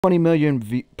20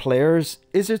 million players.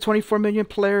 Is there 24 million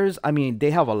players? I mean, they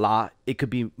have a lot. It could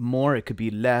be more, it could be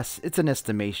less. It's an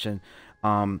estimation.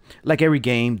 Like every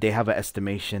game, they have an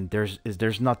estimation.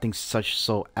 There's nothing such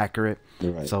so accurate.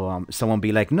 You're right. So someone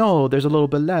be like, no, there's a little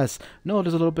bit less. No,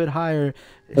 there's a little bit higher.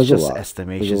 It's There's a just lot. There's a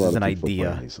estimations. lot It's of an people playing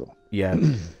idea. these. So Yeah,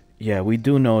 yeah, we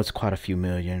do know it's quite a few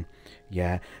million.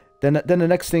 Yeah. Then the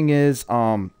next thing is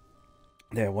that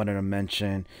I wanted to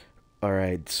mention. All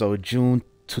right, so June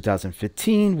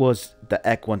 2015 was the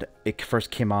X when it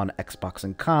first came out on Xbox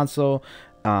and console.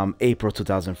 April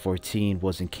 2014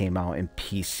 was it came out in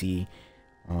PC.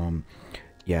 Um,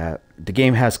 yeah, the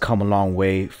game has come a long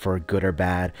way for good or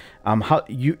bad. How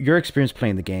your experience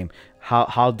playing the game?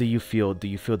 How do you feel? Do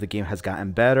you feel the game has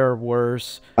gotten better or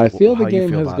worse? I feel the How you game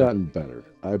feel has about it? gotten better.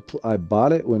 I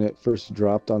bought it when it first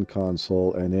dropped on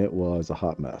console, and it was a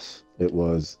hot mess. It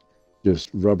was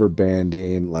just rubber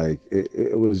banding, like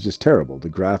it was just terrible. The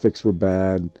graphics were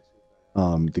bad.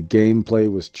 The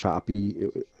gameplay was choppy.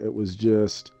 It was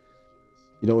just,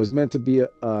 it was meant to be a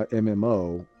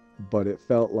MMO, but it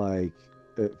felt like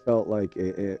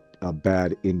a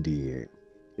bad indie game.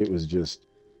 It was just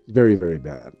very, very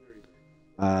bad.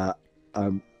 Uh,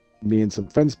 um, Me and some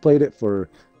friends played it for.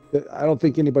 I don't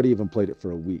think anybody even played it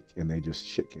for a week, and they just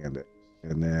shit canned it.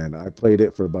 And then I played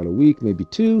it for about a week, maybe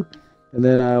two, and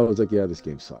then I was like, "Yeah, this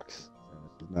game sucks."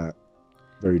 Not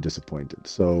very disappointed.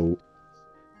 So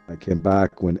I came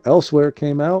back when Elsewhere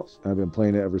came out. I've been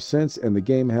playing it ever since, and the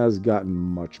game has gotten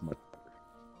much, much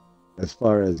better as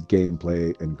far as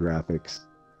gameplay and graphics,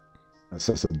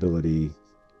 accessibility,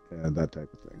 and that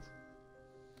type of thing.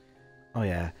 Oh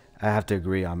yeah, I have to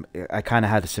agree. I kind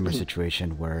of had a similar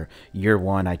situation where year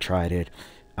one I tried it,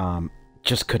 um,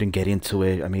 just couldn't get into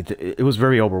it. I mean, it was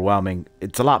very overwhelming.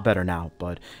 It's a lot better now,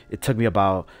 but it took me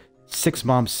about 6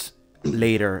 months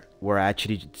later where I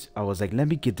was like, let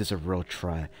me give this a real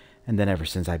try, and then ever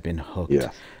since I've been hooked.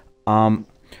 Yeah. Um,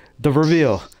 the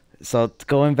reveal. So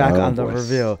going back Oh on the boy.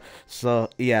 reveal. So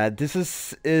yeah,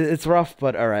 it's rough,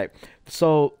 but all right.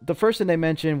 So the first thing they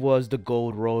mentioned was the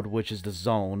Gold Road, which is the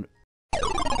zone.